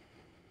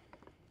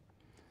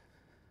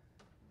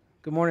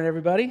Good morning,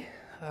 everybody.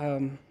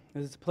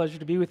 It's a pleasure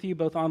to be with you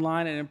both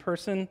online and in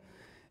person.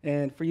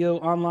 And for you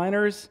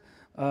onliners,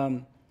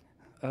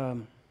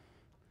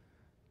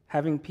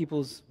 having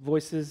people's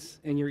voices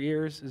in your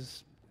ears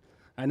is,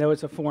 I know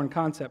it's a foreign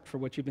concept for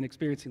what you've been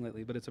experiencing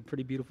lately, but it's a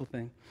pretty beautiful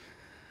thing.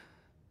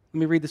 Let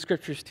me read the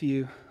scriptures to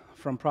you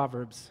from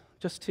Proverbs,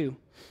 just two.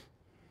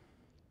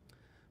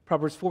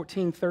 Proverbs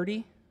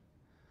 14:30.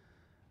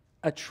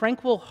 A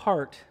tranquil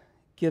heart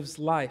gives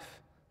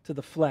life to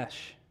the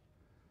flesh,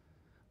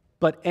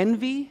 but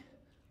envy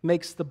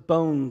makes the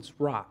bones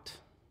rot.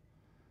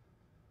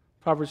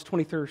 Proverbs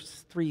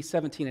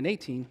 23:17 and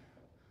 18.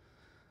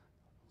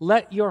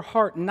 Let your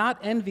heart not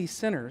envy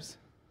sinners,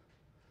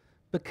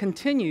 but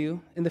continue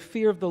in the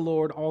fear of the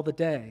Lord all the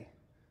day.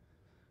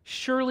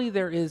 Surely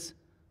there is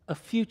a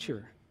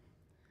future,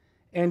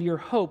 and your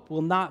hope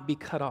will not be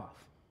cut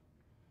off.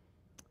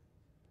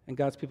 And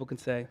God's people can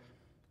say,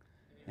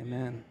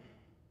 Amen.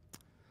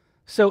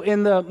 So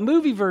in the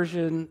movie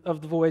version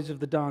of The Voyage of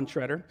the Dawn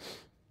Treader,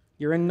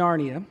 you're in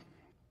Narnia,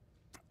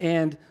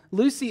 and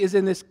Lucy is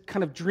in this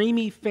kind of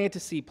dreamy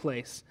fantasy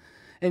place.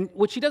 And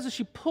what she does is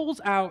she pulls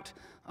out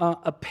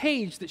a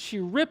page that she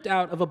ripped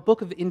out of a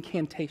book of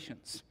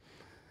incantations.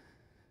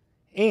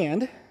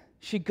 And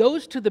she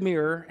goes to the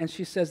mirror and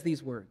she says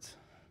these words,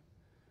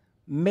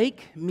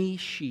 "Make me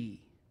she,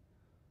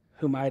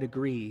 whom I'd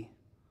agree,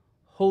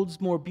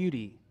 holds more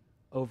beauty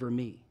over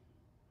me."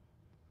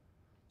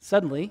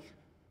 Suddenly,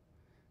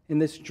 in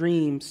this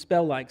dream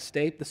spell-like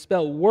state, the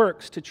spell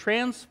works to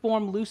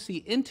transform Lucy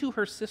into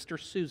her sister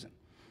Susan.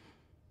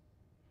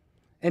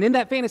 And in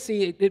that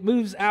fantasy, it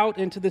moves out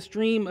into this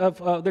dream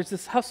of, there's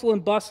this hustle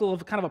and bustle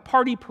of kind of a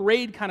party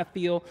parade kind of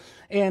feel.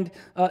 And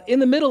in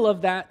the middle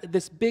of that,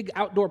 this big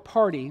outdoor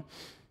party,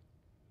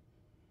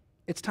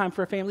 it's time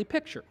for a family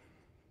picture.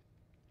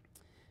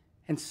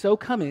 And so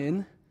come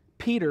in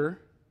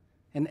Peter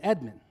and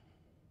Edmund,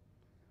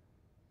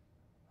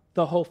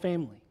 the whole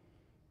family.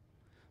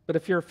 But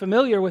if you're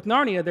familiar with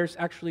Narnia, there's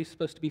actually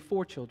supposed to be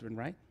 4 children,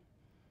 right?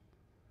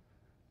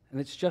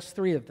 And it's just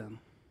 3 of them.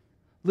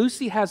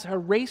 Lucy has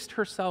erased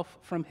herself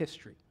from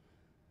history.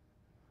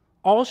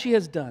 All she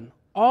has done,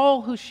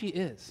 all who she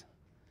is.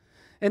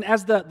 And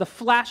as the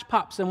flash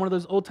pops in one of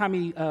those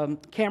old-timey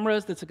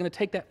cameras that's going to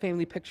take that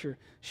family picture,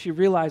 she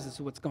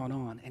realizes what's gone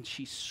on, and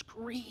she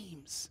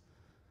screams.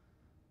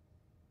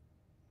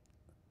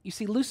 You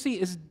see,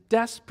 Lucy is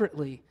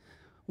desperately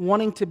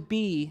wanting to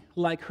be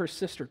like her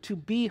sister, to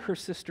be her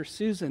sister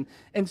Susan.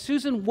 And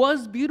Susan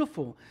was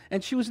beautiful,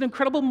 and she was an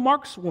incredible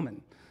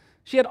markswoman.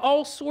 She had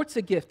all sorts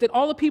of gifts, and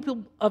all the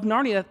people of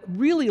Narnia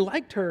really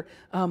liked her,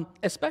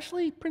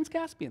 especially Prince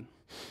Caspian.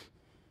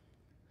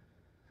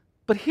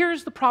 But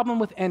here's the problem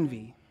with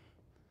envy.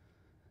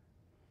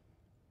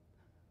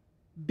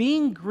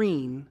 Being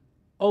green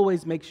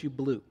always makes you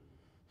blue.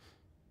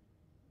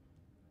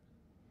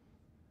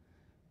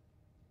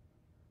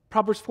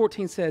 Proverbs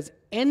 14 says,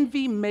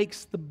 envy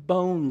makes the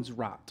bones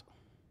rot.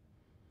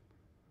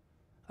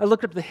 I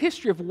looked up the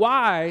history of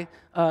why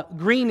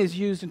green is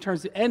used in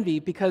terms of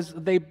envy, because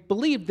they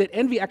believed that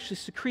envy actually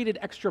secreted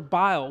extra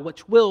bile,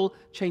 which will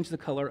change the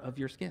color of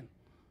your skin.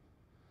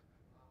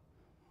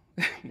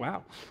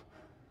 Wow.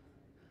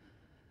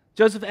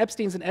 Joseph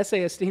Epstein's an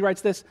essayist, and he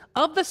writes this,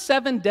 of the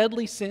 7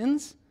 deadly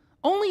sins,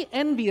 only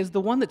envy is the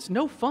one that's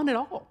no fun at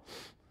all.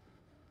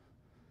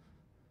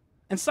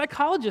 And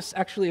psychologists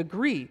actually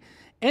agree.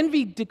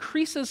 Envy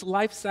decreases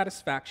life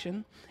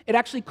satisfaction. It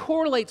actually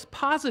correlates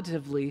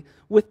positively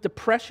with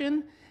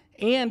depression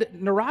and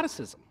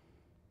neuroticism.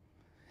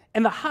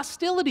 And the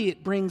hostility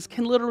it brings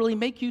can literally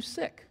make you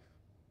sick.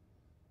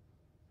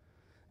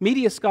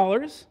 Media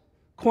scholars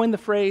coined the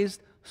phrase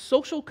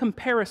social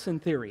comparison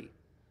theory.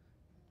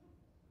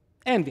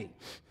 Envy.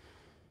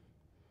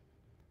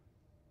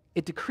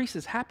 It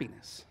decreases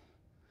happiness.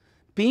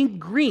 Being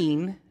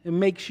green, it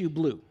makes you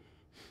blue.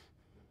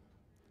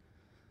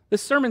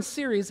 This sermon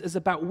series is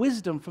about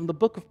wisdom from the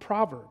book of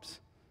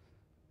Proverbs.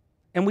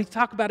 And we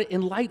talk about it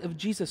in light of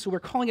Jesus, so we're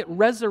calling it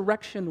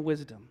resurrection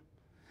wisdom.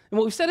 And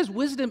what we said is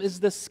wisdom is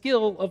the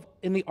skill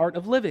in the art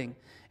of living.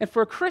 And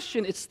for a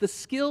Christian, it's the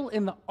skill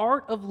in the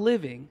art of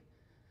living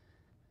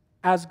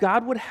as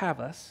God would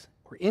have us,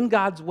 or in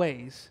God's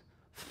ways,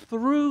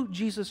 through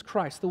Jesus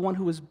Christ, the one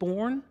who was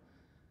born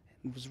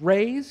and was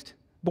raised,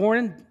 born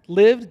and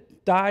lived,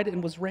 died,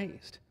 and was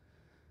raised.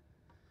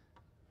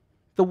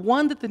 The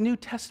one that the New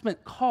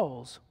Testament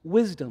calls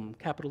wisdom,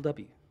 capital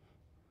W.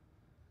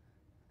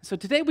 So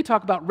today we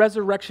talk about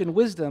resurrection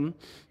wisdom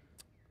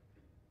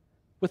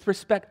with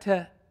respect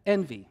to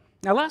envy.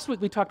 Now last week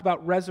we talked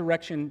about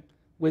resurrection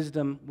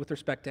wisdom with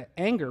respect to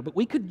anger, but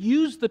we could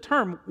use the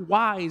term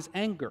wise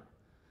anger.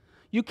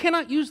 You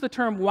cannot use the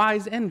term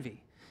wise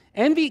envy.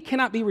 Envy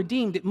cannot be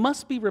redeemed. It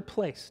must be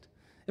replaced.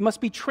 It must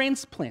be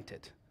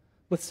transplanted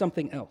with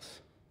something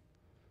else.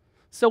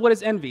 So what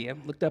is envy?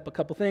 I've looked up a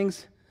couple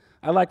things.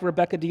 I like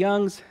Rebecca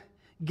DeYoung's,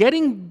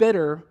 getting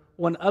bitter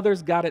when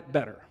others got it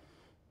better.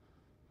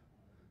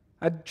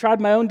 I tried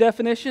my own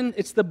definition.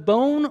 It's the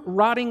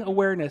bone-rotting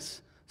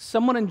awareness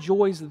someone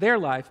enjoys their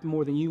life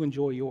more than you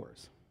enjoy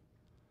yours.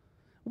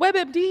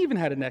 WebMD even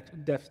had a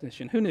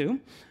definition. Who knew?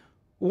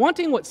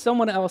 Wanting what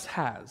someone else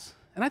has.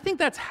 And I think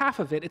that's half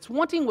of it. It's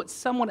wanting what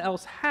someone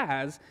else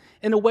has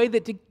in a way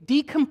that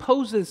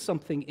decomposes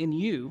something in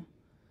you.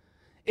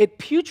 It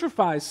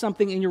putrefies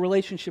something in your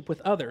relationship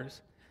with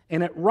others,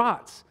 and it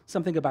rots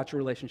something about your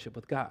relationship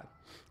with God.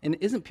 And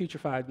isn't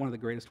putrefied one of the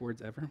greatest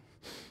words ever?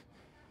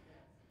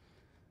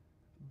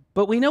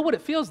 But we know what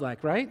it feels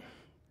like, right?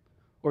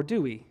 Or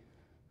do we?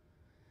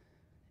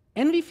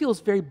 Envy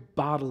feels very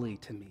bodily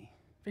to me,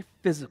 very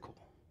physical.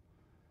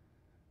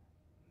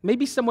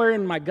 Maybe somewhere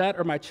in my gut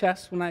or my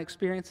chest when I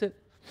experience it.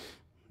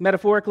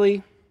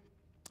 Metaphorically,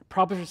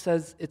 Proverbs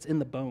says it's in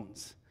the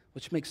bones,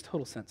 which makes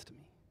total sense to me.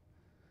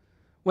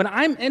 When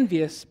I'm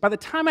envious, by the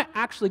time I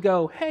actually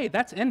go, hey,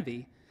 that's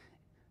envy,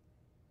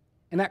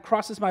 and that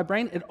crosses my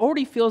brain, it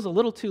already feels a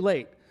little too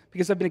late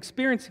because I've been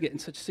experiencing it in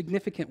such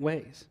significant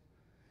ways.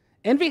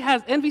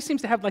 Envy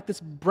seems to have like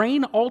this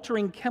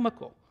brain-altering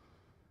chemical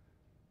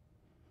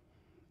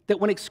that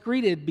when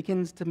excreted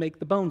begins to make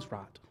the bones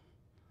rot.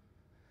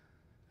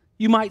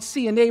 You might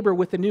see a neighbor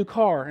with a new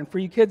car, and for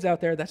you kids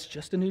out there, that's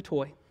just a new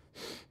toy.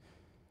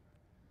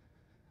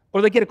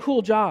 Or they get a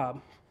cool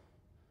job,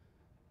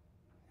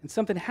 and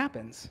something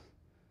happens.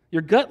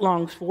 Your gut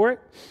longs for it,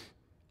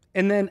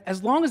 and then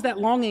as long as that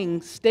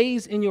longing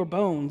stays in your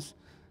bones,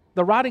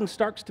 the rotting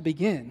starts to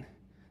begin.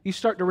 You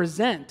start to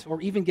resent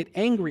or even get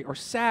angry or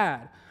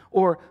sad,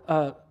 or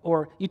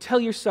you tell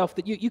yourself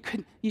that you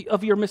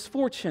of your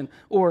misfortune,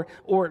 or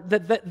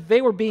that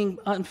they were being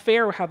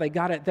unfair how they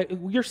got it, that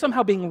you're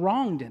somehow being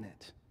wronged in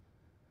it.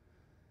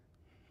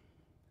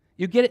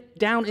 You get it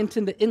down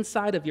into the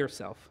inside of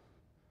yourself.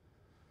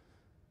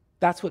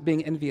 That's what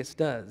being envious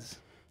does.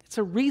 It's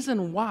a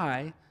reason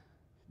why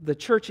the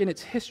church in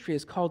its history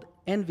has called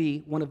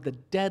envy one of the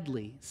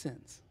deadly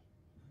sins.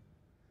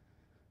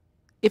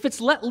 If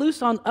it's let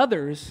loose on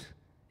others,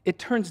 it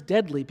turns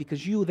deadly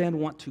because you then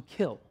want to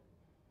kill.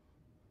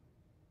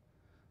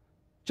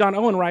 John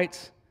Owen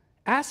writes,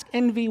 ask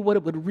envy what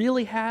it would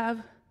really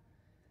have,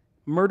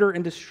 murder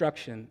and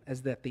destruction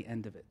as at the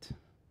end of it.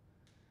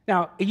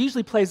 Now, it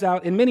usually plays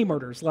out in many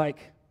murders,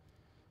 like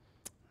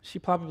she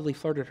probably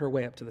flirted her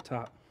way up to the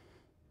top.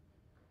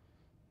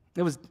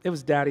 It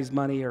was daddy's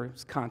money or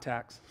his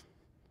contacts.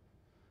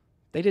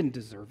 They didn't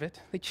deserve it.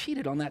 They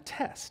cheated on that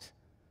test.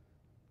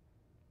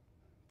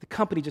 The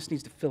company just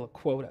needs to fill a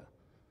quota.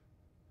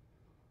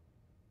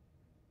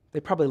 They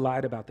probably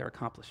lied about their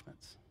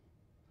accomplishments.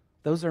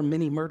 Those are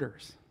many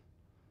murders.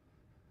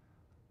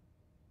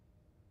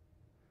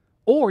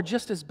 Or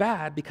just as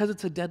bad, because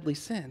it's a deadly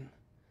sin,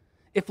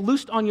 if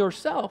loosed on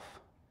yourself,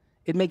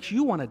 it makes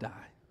you want to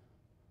die.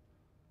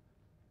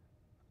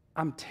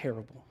 I'm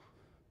terrible.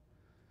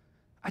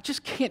 I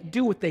just can't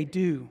do what they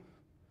do.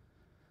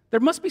 There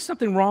must be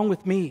something wrong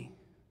with me.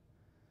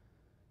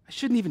 I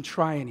shouldn't even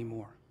try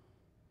anymore.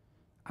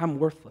 I'm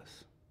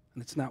worthless,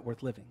 and it's not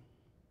worth living.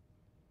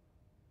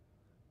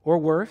 Or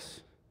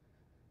worse,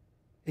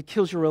 it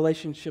kills your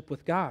relationship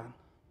with God.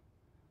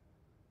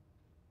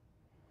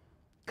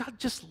 God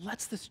just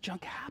lets this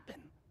junk happen.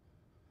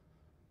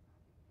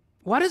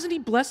 Why doesn't he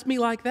bless me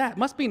like that?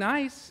 Must be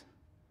nice.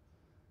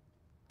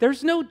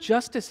 There's no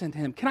justice in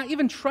him. Can I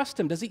even trust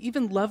him? Does he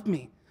even love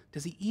me?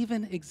 Does he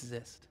even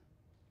exist?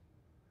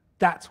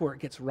 That's where it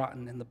gets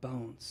rotten in the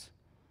bones.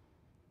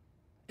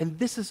 And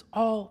this is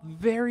all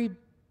the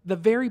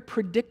very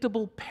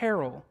predictable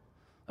peril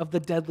of the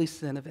deadly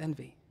sin of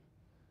envy.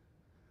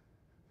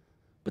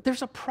 But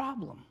there's a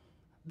problem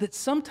that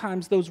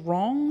sometimes those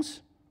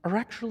wrongs are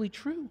actually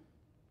true.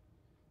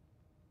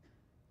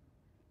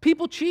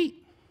 People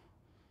cheat.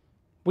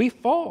 We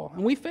fall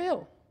and we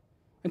fail.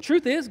 And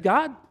truth is,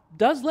 God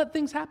does let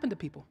things happen to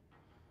people.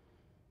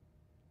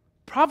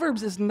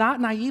 Proverbs is not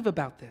naive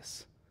about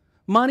this.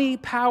 Money,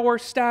 power,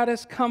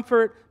 status,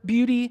 comfort,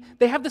 beauty,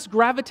 they have this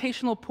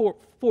gravitational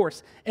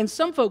force. And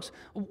some folks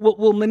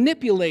will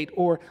manipulate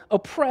or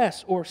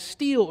oppress or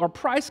steal or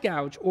price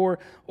gouge or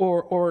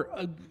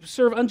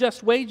serve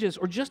unjust wages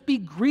or just be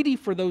greedy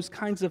for those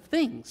kinds of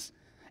things.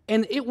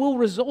 And it will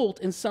result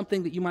in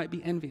something that you might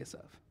be envious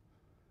of.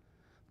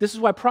 This is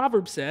why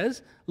Proverbs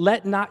says,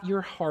 let not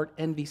your heart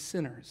envy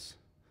sinners.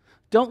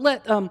 Don't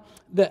let don't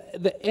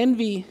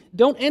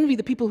envy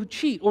the people who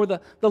cheat or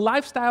the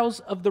lifestyles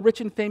of the rich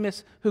and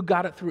famous who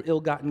got it through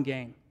ill-gotten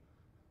gain.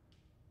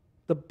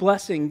 The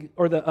blessing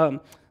or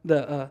the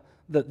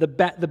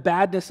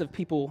badness of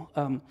people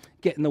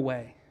get in the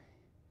way.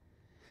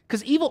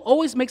 Because evil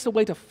always makes a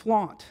way to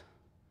flaunt.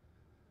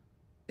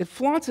 It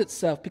flaunts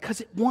itself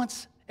because it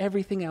wants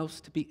everything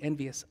else to be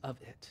envious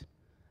of it.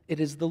 It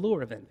is the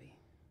lure of envy.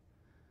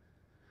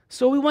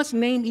 So we must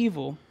name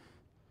evil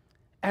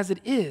as it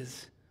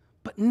is,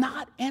 but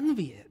not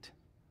envy it.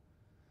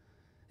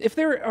 If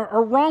there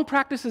are wrong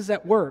practices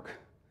at work,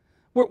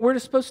 we're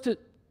supposed to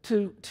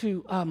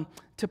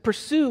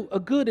pursue a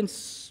good and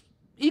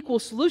equal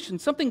solution,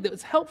 something that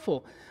is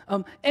helpful.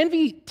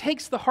 Envy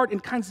takes the heart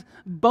and kinds of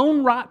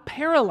bone rot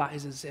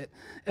paralyzes it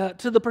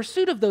to the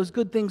pursuit of those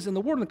good things in the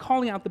world and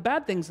calling out the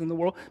bad things in the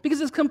world because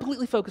it's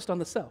completely focused on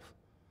the self.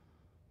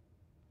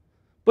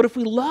 But if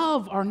we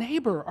love our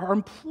neighbor, our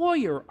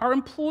employer, our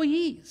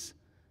employees,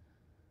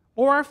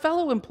 or our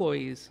fellow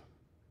employees,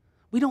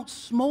 we don't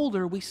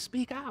smolder, we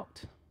speak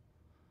out.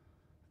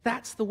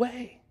 That's the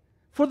way.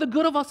 For the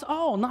good of us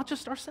all, not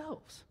just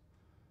ourselves.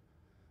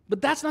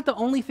 But that's not the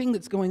only thing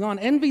that's going on.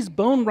 Envy's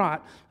bone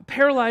rot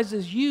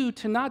paralyzes you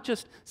to not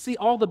just see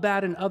all the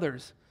bad in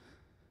others,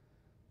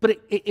 but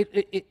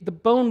the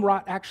bone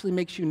rot actually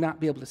makes you not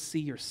be able to see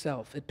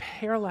yourself. It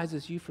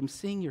paralyzes you from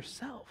seeing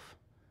yourself.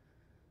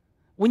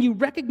 When you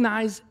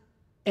recognize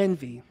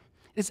envy,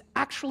 it's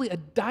actually a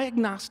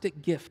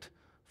diagnostic gift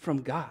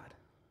from God.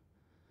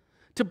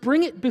 To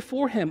bring it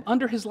before Him,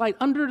 under His light,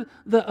 under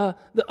the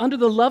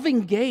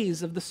loving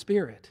gaze of the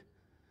Spirit.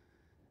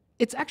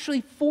 It's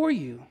actually for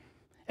you.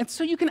 And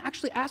so you can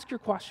actually ask your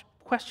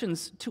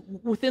questions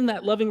within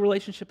that loving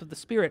relationship of the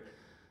Spirit.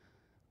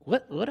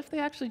 What if they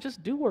actually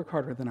just do work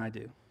harder than I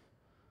do?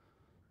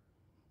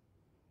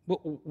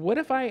 What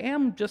if I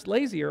am just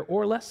lazier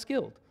or less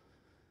skilled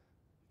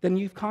than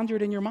you've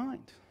conjured in your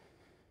mind?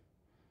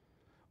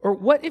 Or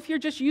what if you're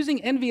just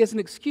using envy as an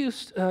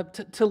excuse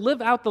to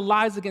live out the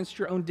lies against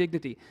your own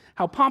dignity?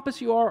 How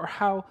pompous you are, or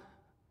how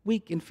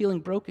weak and feeling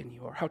broken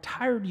you are, how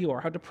tired you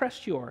are, how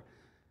depressed you are,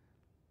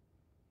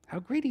 how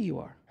greedy you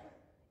are,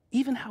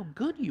 even how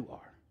good you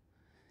are.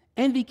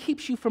 Envy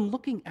keeps you from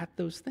looking at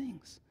those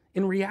things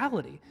in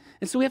reality.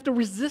 And so we have to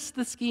resist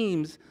the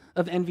schemes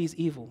of envy's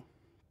evil.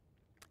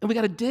 And we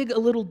got to dig a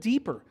little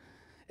deeper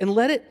and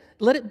let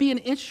it be an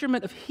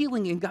instrument of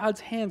healing in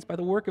God's hands by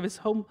the work of His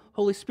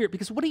Holy Spirit.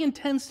 Because what He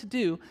intends to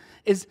do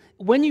is,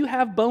 when you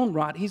have bone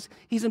rot, He's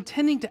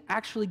intending to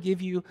actually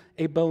give you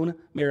a bone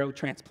marrow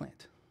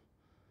transplant.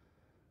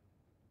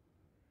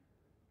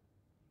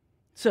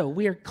 So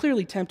we are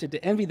clearly tempted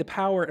to envy the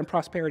power and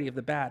prosperity of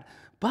the bad,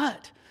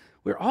 but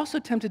we're also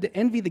tempted to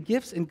envy the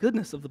gifts and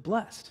goodness of the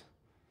blessed.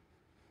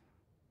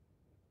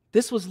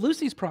 This was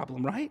Lucy's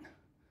problem, right?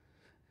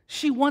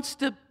 She wants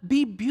to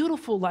be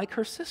beautiful like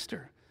her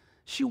sister.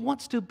 She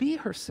wants to be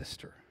her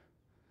sister.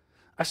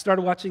 I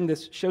started watching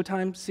this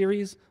Showtime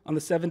series on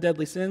the 7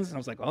 deadly sins, and I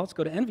was like, let's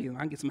go to envy. I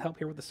can get some help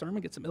here with the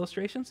sermon, get some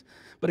illustrations.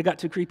 But it got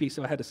too creepy,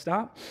 so I had to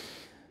stop.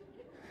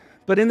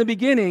 But in the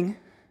beginning,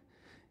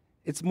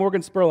 it's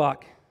Morgan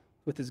Spurlock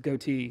with his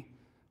goatee,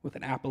 with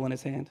an apple in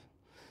his hand.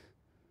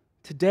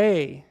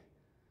 Today,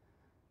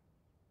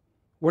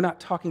 we're not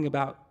talking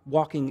about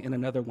walking in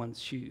another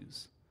one's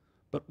shoes,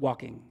 but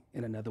walking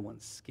in another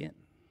one's skin.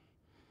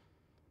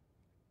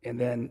 And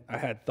then I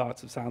had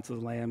thoughts of Silence of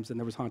the Lambs, and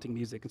there was haunting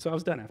music, and so I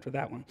was done after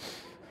that one.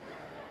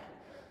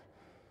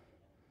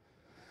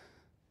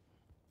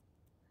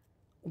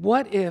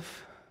 What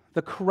if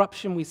the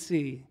corruption we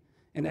see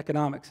in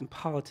economics and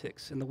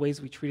politics and the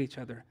ways we treat each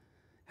other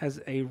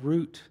has a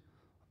root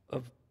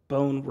of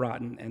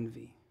bone-rotten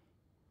envy?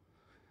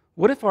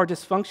 What if our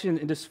dysfunction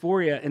and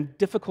dysphoria and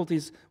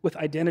difficulties with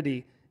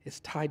identity is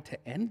tied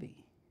to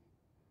envy?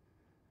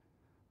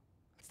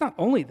 It's not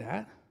only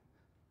that,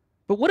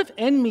 but what if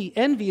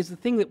envy is the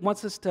thing that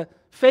wants us to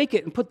fake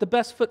it and put the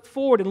best foot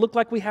forward and look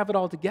like we have it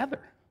all together?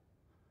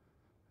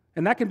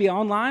 And that can be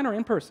online or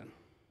in person.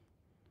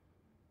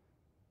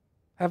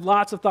 I have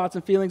lots of thoughts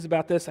and feelings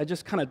about this. I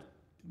just kind of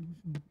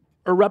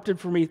erupted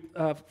for me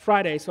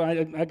Friday, so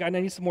I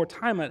need some more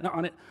time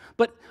on it.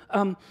 But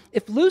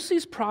if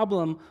Lucy's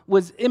problem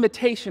was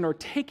imitation or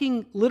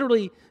taking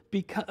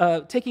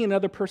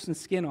another person's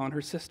skin on,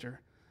 her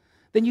sister,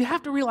 then you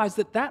have to realize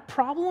that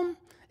problem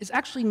is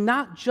actually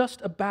not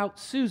just about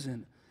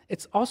Susan.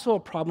 It's also a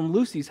problem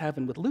Lucy's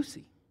having with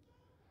Lucy,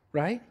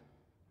 right?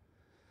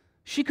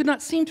 She could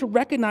not seem to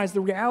recognize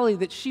the reality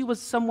that she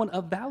was someone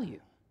of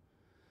value,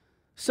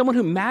 someone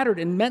who mattered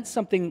and meant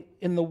something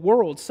in the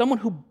world, someone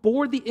who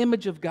bore the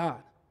image of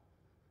God.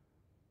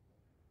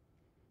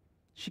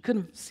 She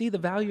couldn't see the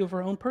value of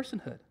her own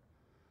personhood.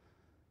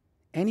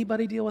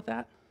 Anybody deal with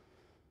that?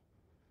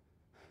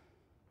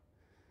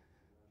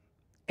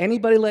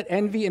 Anybody let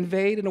envy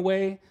invade in a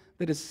way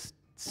that is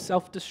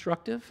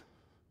self-destructive?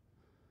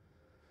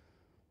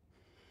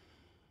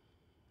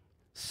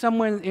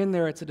 Somewhere in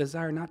there, it's a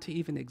desire not to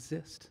even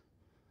exist.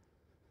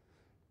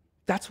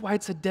 That's why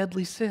it's a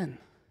deadly sin.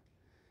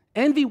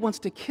 Envy wants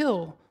to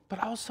kill,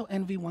 but also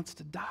envy wants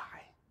to die.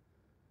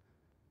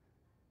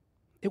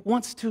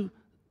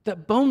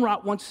 That bone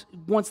rot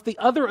wants the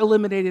other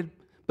eliminated,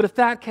 but if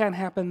that can't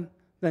happen,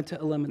 then to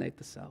eliminate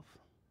the self.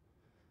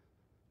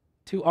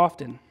 Too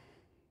often,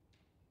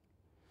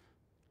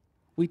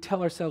 we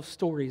tell ourselves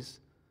stories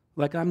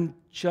like, I'm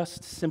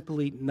just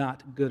simply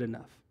not good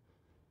enough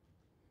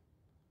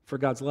for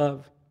God's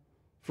love,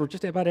 for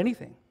just about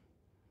anything.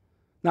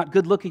 Not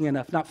good looking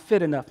enough, not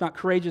fit enough, not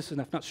courageous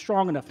enough, not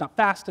strong enough, not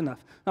fast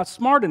enough, not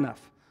smart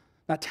enough,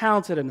 not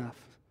talented enough,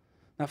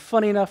 not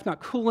funny enough,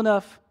 not cool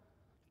enough,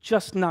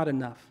 just not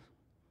enough.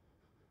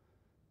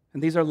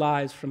 And these are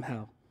lies from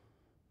hell.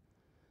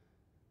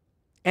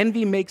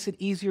 Envy makes it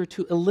easier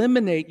to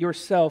eliminate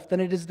yourself than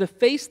it is to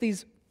face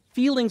these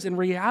feelings and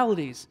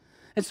realities.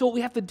 And so what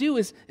we have to do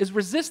is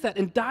resist that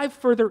and dive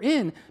further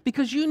in,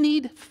 because you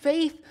need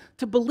faith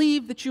to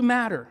believe that you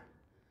matter.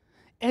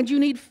 And you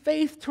need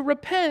faith to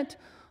repent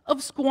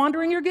of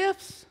squandering your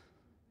gifts.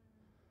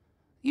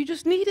 You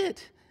just need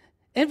it.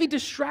 Envy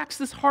distracts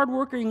this hard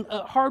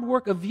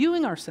work of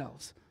viewing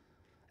ourselves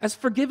as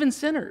forgiven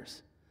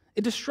sinners.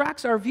 It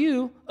distracts our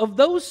view of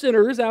those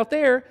sinners out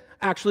there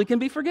actually can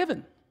be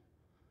forgiven.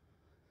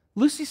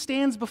 Lucy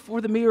stands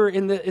before the mirror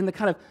in the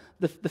kind of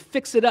the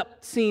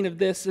fix-it-up scene of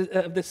this.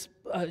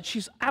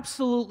 She's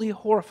absolutely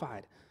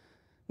horrified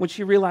when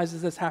she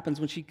realizes this happens,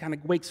 when she kind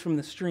of wakes from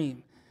the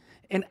stream.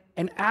 And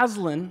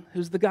Aslan,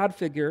 who's the God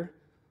figure,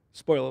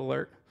 spoiler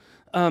alert,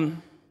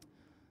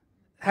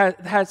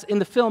 has in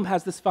the film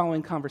has this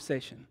following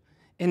conversation.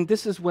 And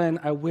this is when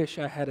I wish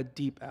I had a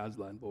deep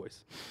Aslan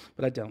voice,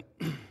 but I don't.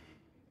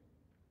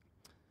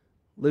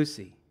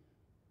 Lucy,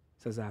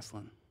 says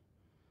Aslan.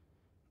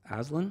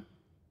 Aslan?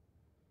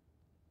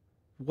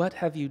 What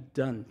have you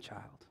done,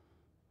 child?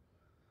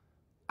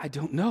 I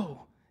don't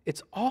know.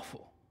 It's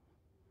awful.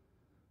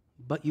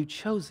 But you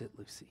chose it,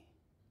 Lucy.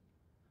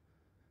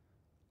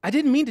 I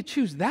didn't mean to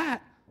choose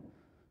that.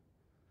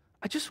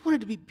 I just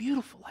wanted to be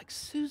beautiful like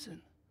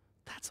Susan.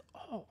 That's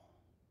all.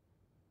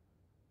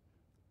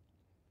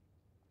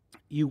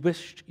 You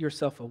wished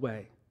yourself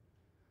away,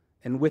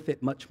 and with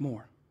it much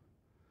more.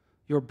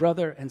 Your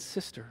brother and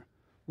sister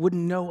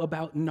wouldn't know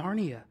about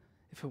Narnia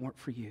if it weren't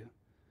for you.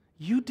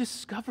 You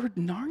discovered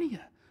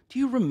Narnia. Do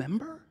you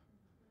remember?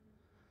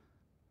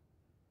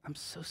 I'm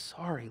so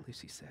sorry,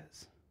 Lucy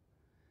says.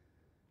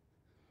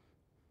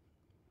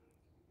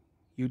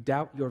 You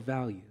doubt your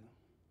value,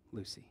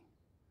 Lucy.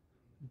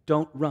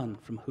 Don't run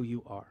from who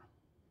you are.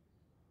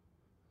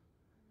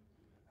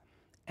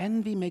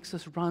 Envy makes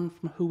us run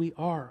from who we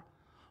are.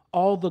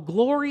 All the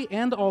glory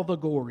and all the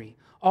gory,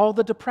 all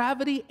the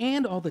depravity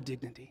and all the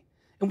dignity.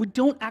 And we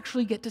don't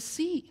actually get to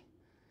see.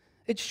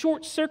 It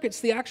short circuits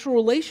the actual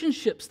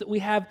relationships that we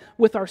have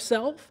with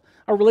ourselves,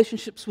 our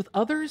relationships with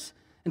others,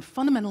 and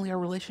fundamentally our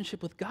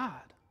relationship with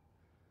God.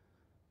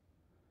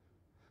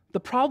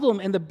 The problem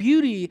and the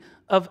beauty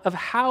of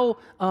how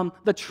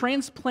the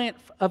transplant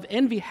of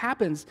envy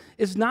happens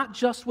is not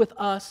just with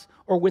us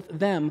or with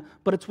them,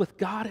 but it's with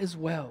God as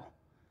well.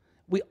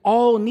 We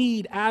all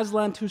need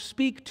Aslan to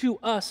speak to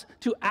us,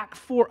 to act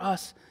for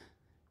us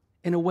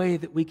in a way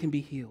that we can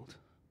be healed.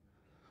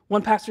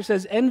 One pastor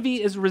says,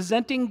 envy is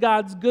resenting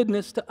God's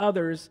goodness to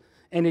others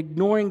and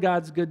ignoring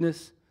God's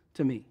goodness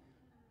to me.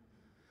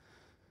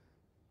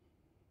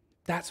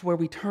 That's where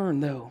we turn,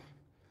 though.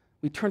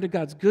 We turn to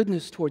God's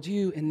goodness towards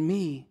you and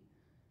me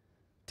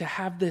to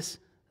have this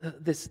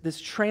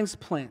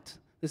transplant,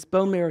 this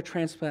bone marrow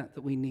transplant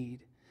that we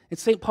need. In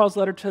St. Paul's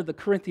letter to the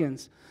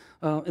Corinthians,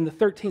 in the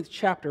 13th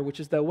chapter, which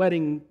is the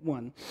wedding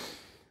one,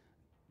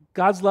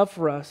 God's love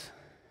for us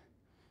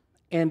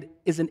and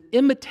is an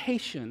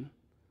imitation,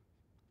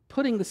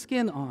 putting the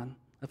skin on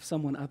of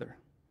someone other.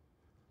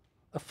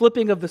 A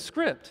flipping of the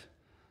script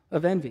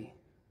of envy.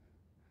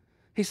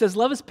 He says,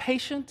 love is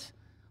patient,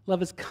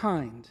 love is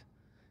kind.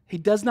 He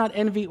does not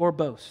envy or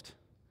boast.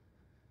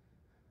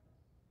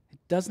 It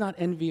does not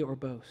envy or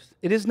boast.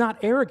 It is not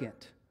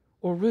arrogant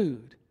or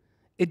rude.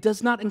 It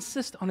does not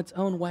insist on its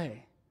own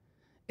way.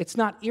 It's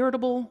not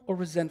irritable or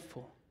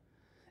resentful.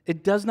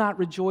 It does not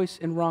rejoice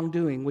in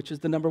wrongdoing, which is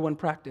the number one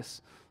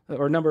practice,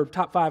 or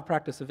top 5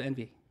 practice of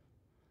envy.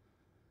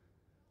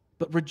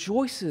 But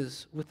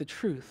rejoices with the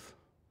truth.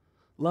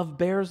 Love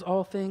bears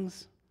all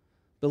things,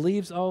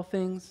 believes all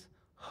things,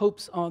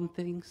 hopes on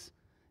things,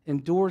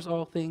 endures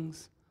all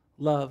things.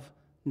 Love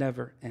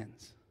never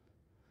ends.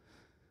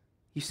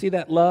 You see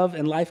that love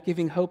and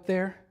life-giving hope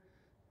there?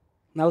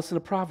 Now listen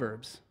to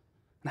Proverbs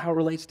and how it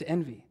relates to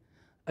envy.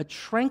 A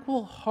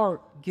tranquil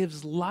heart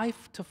gives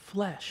life to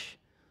flesh,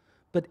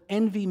 but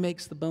envy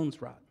makes the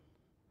bones rot.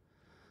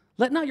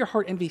 Let not your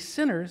heart envy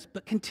sinners,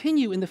 but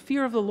continue in the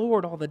fear of the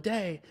Lord all the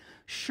day.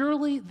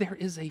 Surely there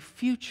is a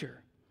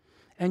future,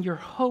 and your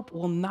hope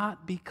will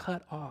not be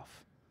cut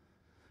off.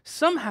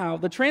 Somehow,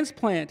 the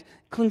transplant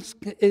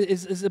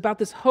is about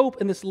this hope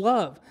and this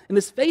love, and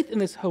this faith in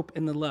this hope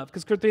and the love,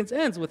 because Corinthians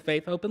ends with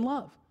faith, hope, and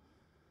love.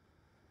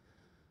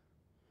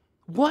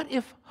 What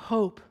if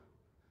hope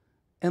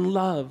and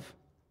love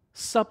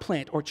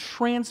supplant or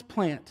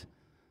transplant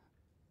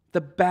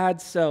the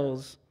bad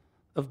cells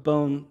of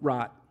bone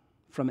rot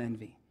from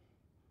envy?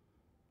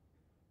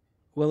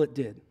 Well, it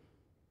did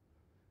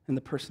in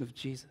the person of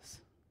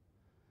Jesus.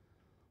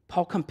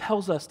 Paul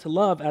compels us to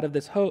love out of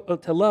this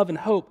hope, to love and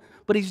hope,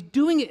 but he's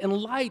doing it in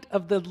light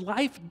of the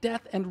life,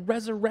 death, and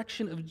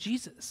resurrection of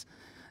Jesus.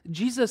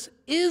 Jesus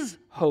is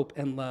hope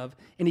and love,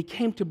 and he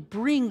came to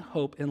bring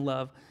hope and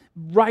love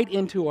right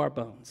into our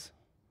bones.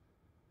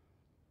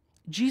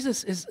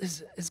 Jesus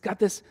has got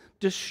this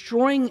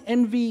destroying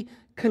envy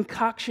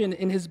concoction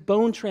in his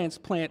bone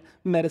transplant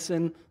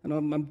medicine, and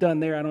I'm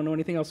done there, I don't know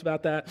anything else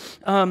about that,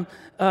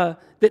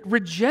 that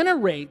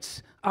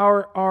regenerates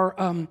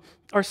our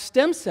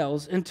stem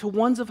cells into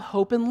ones of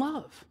hope and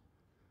love.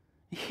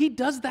 He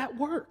does that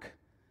work.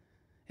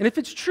 And if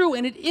it's true,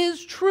 and it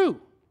is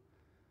true,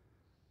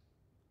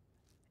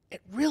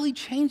 it really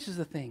changes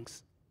the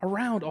things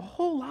around a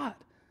whole lot.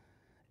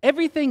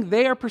 Everything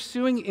they are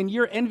pursuing and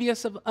you're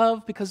envious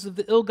of because of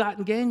the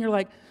ill-gotten gain, you're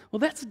like, well,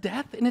 that's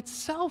death in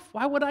itself.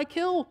 Why would I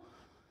kill?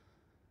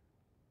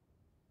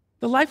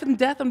 The life and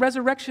death and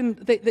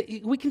resurrection,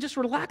 we can just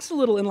relax a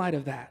little in light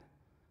of that.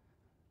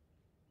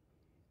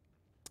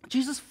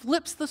 Jesus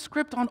flips the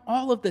script on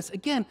all of this.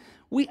 Again,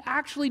 we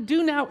actually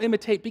do now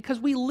imitate because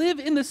we live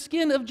in the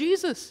skin of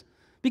Jesus,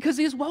 because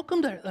he has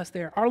welcomed us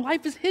there. Our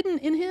life is hidden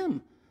in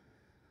him.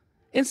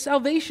 In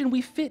salvation,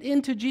 we fit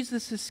into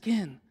Jesus'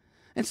 skin.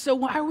 And so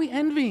why are we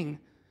envying?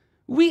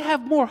 We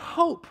have more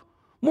hope,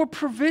 more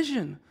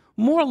provision,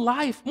 more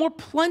life, more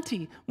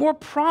plenty, more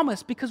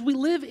promise because we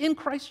live in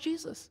Christ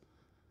Jesus.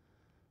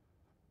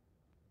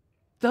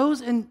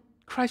 Those in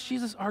Christ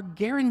Jesus are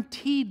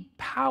guaranteed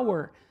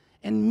power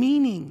and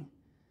meaning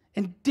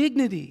and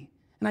dignity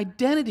and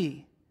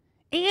identity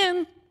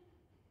and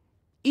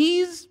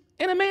ease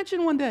and a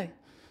mansion one day.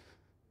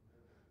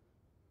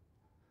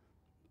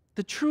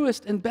 The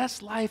truest and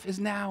best life is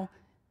now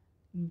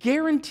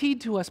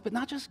guaranteed to us, but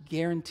not just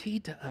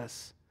guaranteed to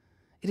us.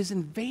 It is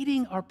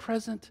invading our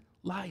present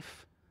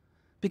life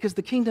because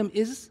the kingdom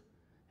is,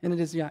 and it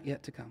is not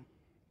yet to come.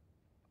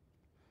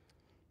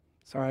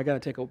 Sorry, I got to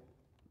take a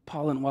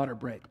pollen water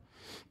break.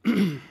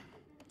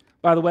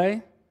 By the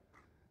way,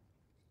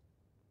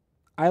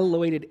 I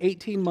waited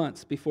 18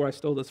 months before I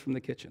stole this from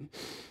the kitchen.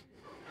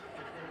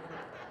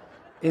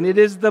 And it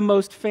is the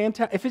most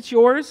fantastic. If it's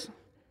yours,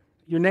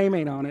 your name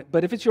ain't on it,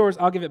 but if it's yours,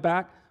 I'll give it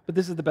back. But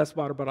this is the best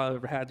water bottle I've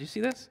ever had. Do you see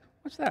this?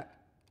 Watch that.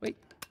 Wait.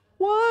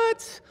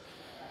 What?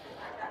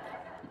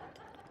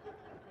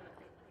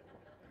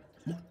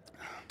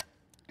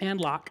 And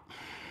lock.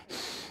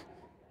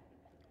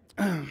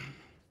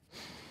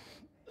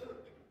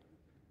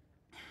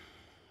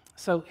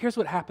 So here's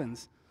what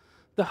happens.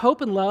 The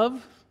hope and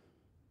love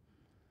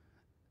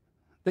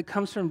that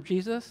comes from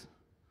Jesus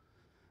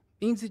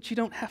means that you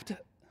don't have to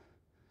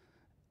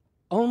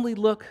only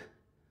look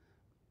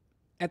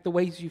at the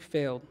ways you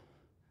failed,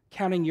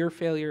 counting your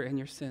failure and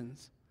your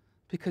sins,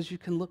 because you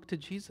can look to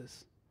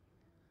Jesus.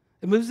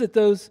 It moves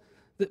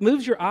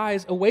your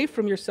eyes away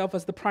from yourself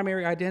as the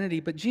primary identity,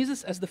 but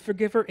Jesus as the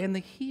forgiver and the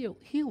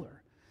healer.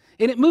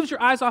 And it moves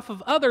your eyes off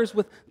of others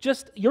with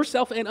just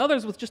yourself and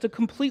others with just a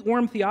complete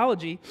worm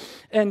theology.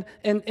 And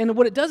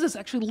what it does is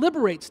actually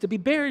liberates to be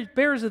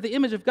bearers of the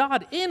image of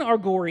God in our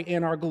glory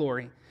and our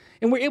glory.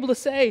 And we're able to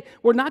say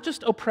we're not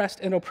just oppressed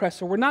and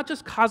oppressor. We're not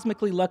just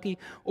cosmically lucky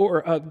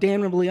or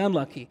damnably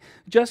unlucky.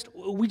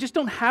 We just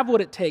don't have what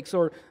it takes,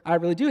 or I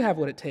really do have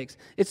what it takes.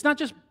 It's not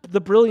just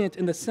the brilliant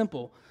and the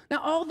simple.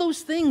 Now, all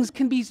those things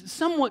can be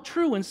somewhat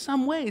true in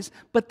some ways,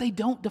 but they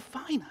don't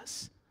define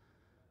us.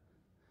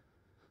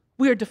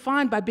 We are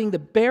defined by being the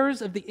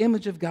bearers of the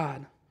image of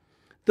God,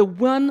 the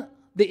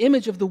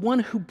image of the one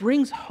who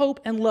brings hope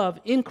and love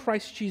in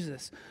Christ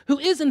Jesus, who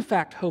is in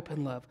fact hope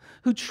and love,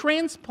 who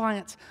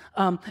transplants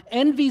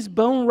envy's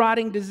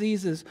bone-rotting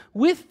diseases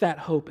with that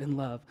hope and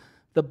love,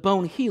 the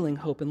bone-healing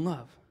hope and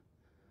love.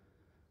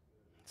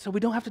 So we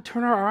don't have to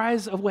turn our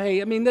eyes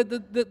away. I mean,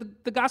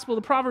 the gospel,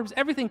 the Proverbs,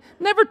 everything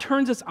never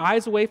turns its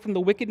eyes away from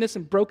the wickedness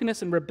and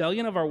brokenness and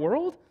rebellion of our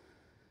world.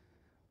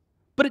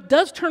 But it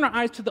does turn our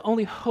eyes to the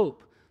only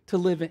hope to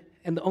live in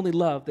and the only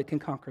love that can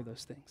conquer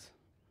those things.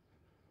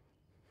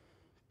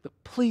 But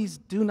please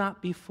do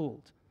not be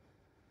fooled.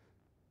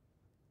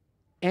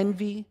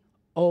 Envy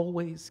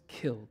always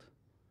kills,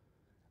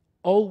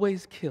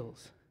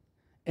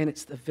 and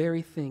it's the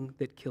very thing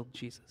that killed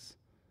Jesus.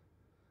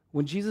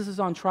 When Jesus is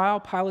on trial,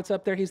 Pilate's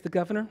up there, he's the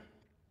governor,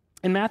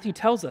 and Matthew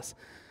tells us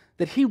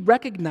that he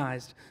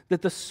recognized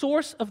that the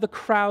source of the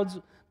crowd's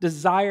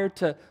desire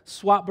to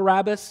swap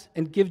Barabbas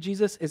and give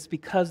Jesus is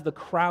because the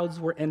crowds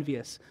were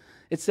envious.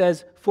 It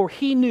says, for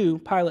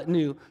Pilate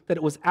knew, that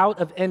it was out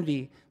of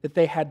envy that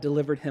they had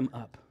delivered him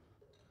up.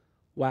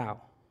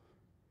 Wow.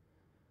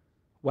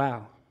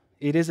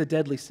 It is a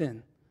deadly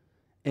sin,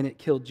 and it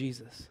killed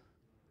Jesus.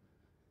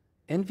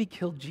 Envy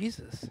killed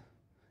Jesus,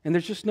 and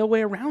there's just no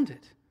way around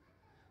it.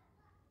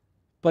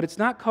 But it's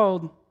not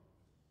called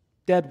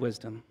dead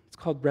wisdom. It's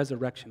called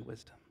resurrection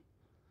wisdom.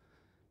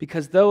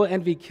 Because though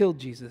envy killed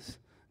Jesus,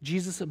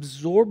 Jesus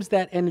absorbs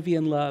that envy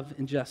and love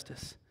and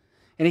justice.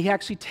 And he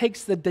actually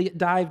takes the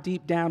dive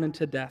deep down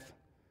into death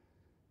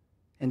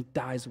and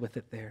dies with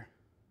it there.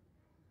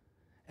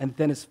 And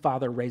then his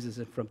Father raises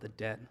him from the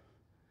dead.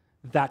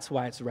 That's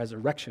why it's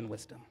resurrection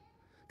wisdom.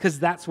 Because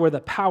that's where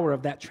the power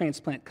of that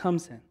transplant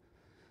comes in.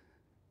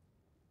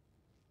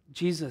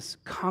 Jesus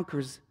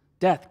conquers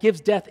death,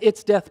 gives death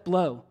its death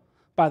blow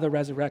by the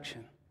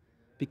resurrection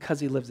because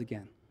he lives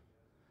again.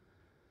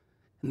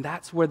 And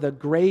that's where the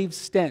grave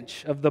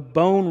stench of the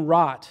bone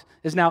rot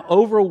is now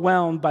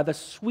overwhelmed by the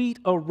sweet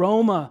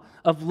aroma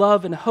of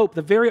love and hope,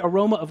 the very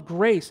aroma of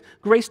grace.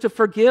 Grace to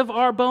forgive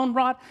our bone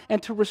rot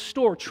and to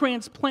restore,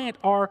 transplant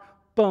our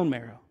bone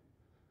marrow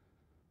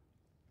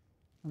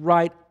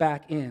right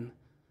back in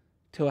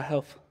to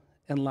health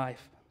and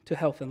life.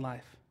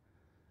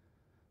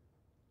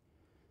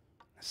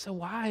 So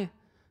why?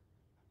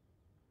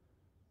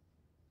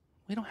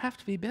 We don't have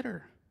to be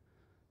bitter.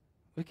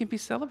 We can be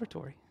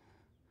celebratory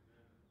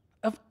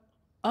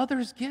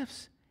others'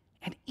 gifts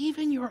and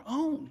even your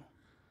own.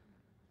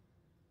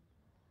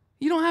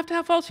 You don't have to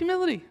have false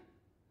humility.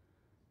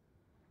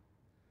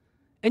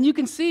 And you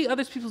can see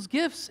other people's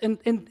gifts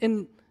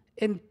and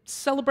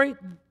celebrate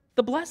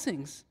the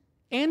blessings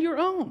and your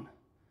own.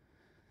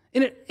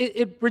 And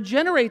it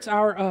regenerates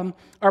our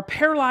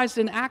paralyzed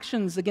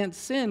inactions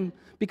against sin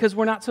because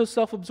we're not so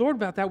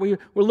self-absorbed about that. We're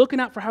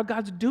looking out for how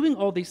God's doing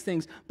all these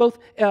things, both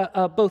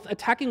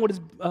attacking what is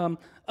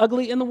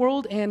ugly in the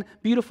world and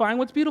beautifying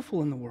what's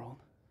beautiful in the world.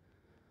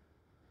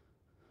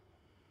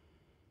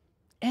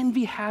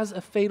 Envy has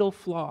a fatal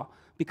flaw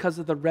because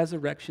of the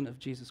resurrection of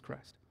Jesus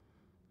Christ.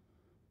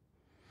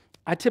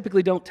 I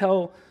typically don't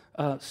tell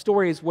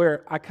stories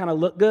where I kind of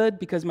look good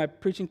because my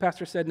preaching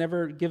pastor said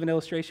never give an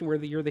illustration where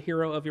you're the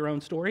hero of your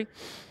own story.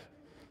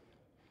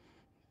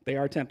 They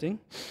are tempting.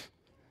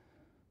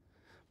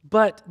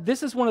 But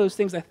this is one of those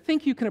things I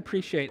think you can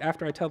appreciate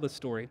after I tell this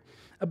story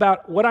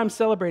about what I'm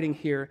celebrating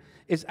here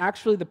is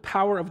actually the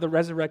power of the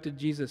resurrected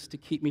Jesus to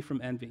keep me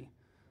from envy.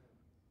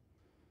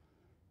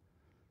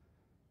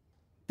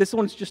 This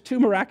one's just too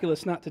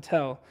miraculous not to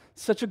tell.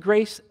 Such a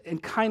grace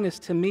and kindness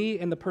to me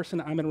and the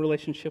person I'm in a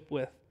relationship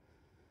with.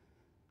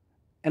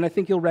 And I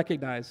think you'll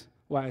recognize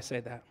why I say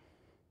that.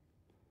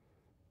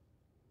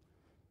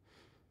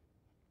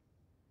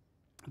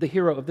 The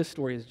hero of this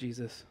story is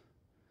Jesus.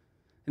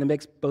 And it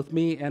makes both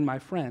me and my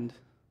friend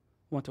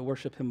want to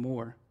worship him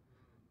more.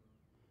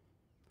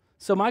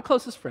 So my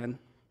closest friend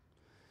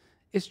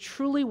is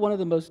truly one of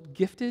the most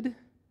gifted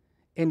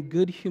and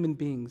good human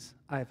beings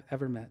I've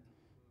ever met.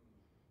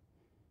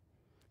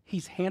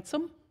 He's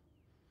handsome,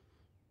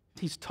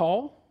 he's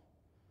tall,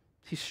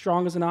 he's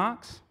strong as an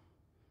ox.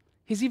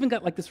 He's even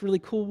got like this really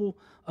cool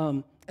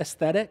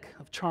aesthetic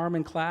of charm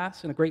and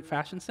class and a great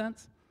fashion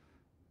sense.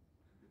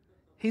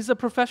 He's a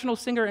professional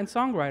singer and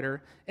songwriter,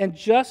 and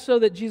just so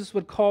that Jesus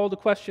would call to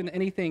question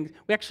anything,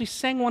 we actually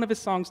sang one of his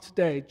songs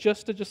today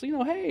just to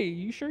hey,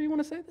 you sure you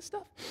want to say this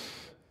stuff?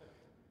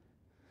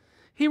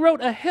 He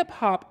wrote a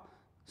hip-hop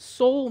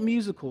soul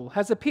musical,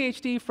 has a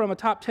PhD from a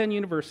top 10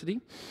 university.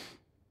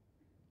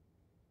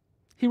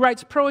 He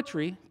writes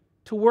poetry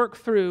to work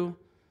through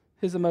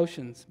his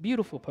emotions,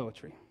 beautiful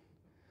poetry.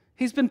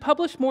 He's been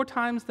published more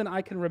times than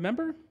I can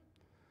remember.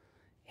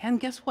 And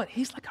guess what?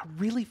 He's like a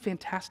really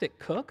fantastic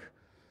cook.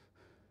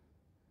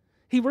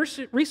 He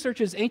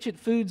researches ancient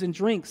foods and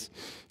drinks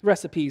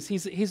recipes.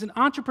 He's an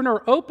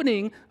entrepreneur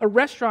opening a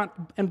restaurant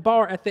and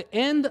bar at the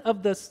end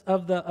of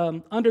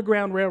the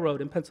Underground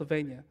Railroad in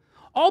Pennsylvania.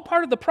 All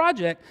part of the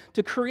project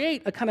to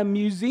create a kind of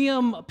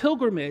museum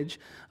pilgrimage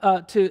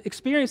to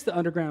experience the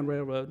Underground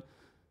Railroad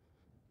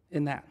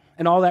in that.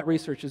 And all that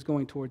research is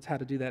going towards how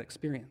to do that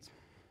experience.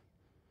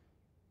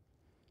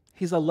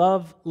 He's a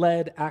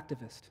love-led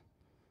activist,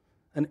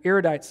 an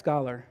erudite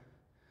scholar.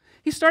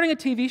 He's starting a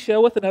TV show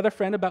with another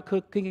friend about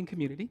cooking and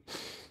community.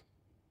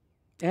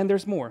 And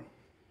there's more.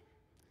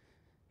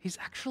 He's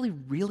actually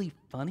really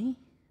funny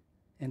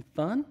and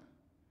fun.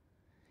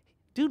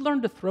 Dude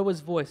learned to throw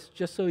his voice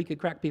just so he could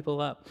crack people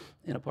up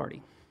in a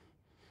party.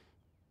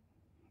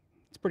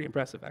 It's pretty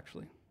impressive,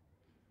 actually.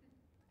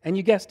 And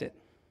you guessed it.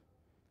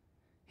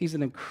 He's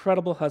an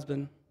incredible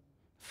husband,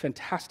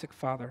 fantastic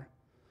father,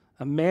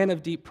 a man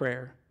of deep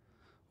prayer,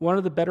 one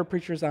of the better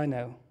preachers I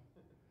know,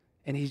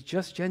 and he's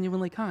just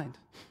genuinely kind.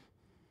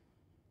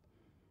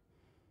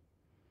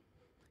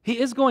 He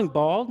is going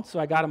bald, so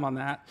I got him on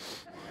that.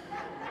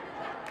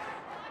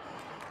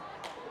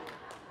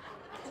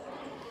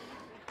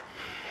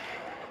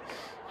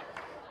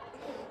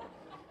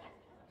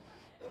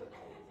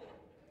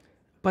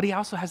 But he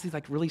also has these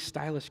like really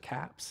stylish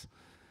caps.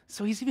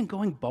 So he's even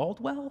going bald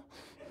well.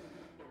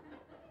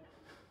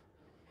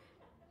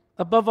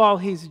 Above all,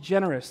 he's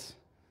generous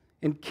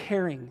and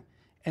caring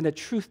and a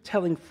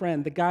truth-telling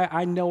friend, the guy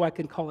I know I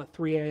can call at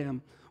 3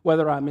 a.m.,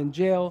 whether I'm in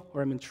jail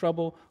or I'm in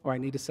trouble or I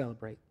need to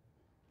celebrate.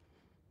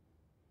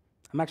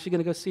 I'm actually going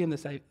to go see him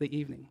the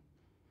evening.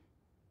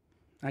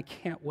 I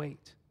can't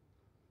wait.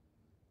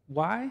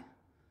 Why?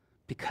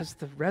 Because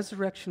the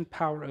resurrection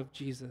power of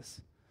Jesus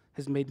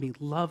has made me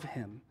love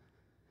him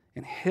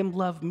and him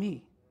love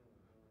me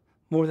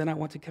more than I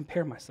want to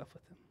compare myself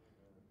with him.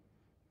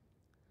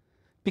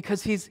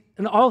 Because he's,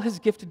 in all his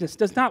giftedness,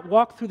 does not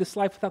walk through this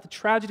life without the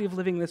tragedy of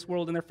living in this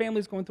world, and their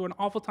family's going through an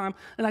awful time,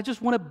 and I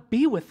just want to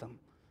be with them.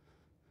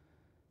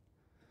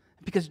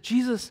 Because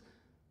Jesus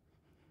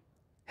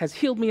has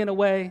healed me in a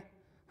way,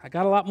 I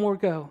got a lot more to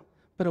go,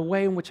 but a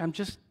way in which I'm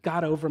just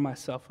got over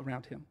myself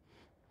around him.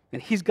 And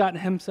he's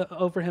gotten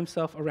over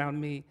himself around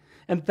me.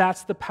 And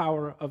that's the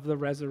power of the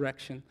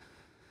resurrection.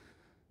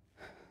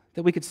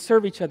 That we could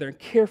serve each other and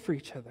care for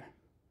each other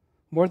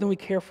more than we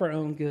care for our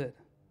own good.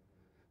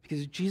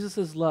 Because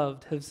Jesus'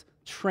 love has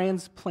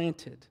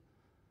transplanted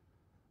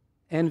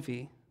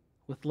envy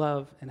with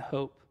love and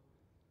hope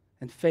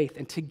and faith.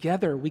 And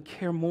together we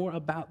care more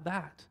about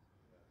that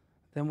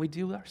than we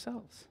do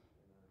ourselves.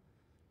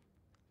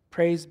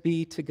 Praise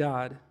be to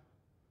God,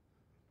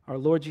 our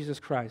Lord Jesus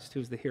Christ, who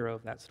is the hero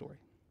of that story.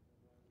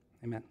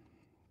 Amen.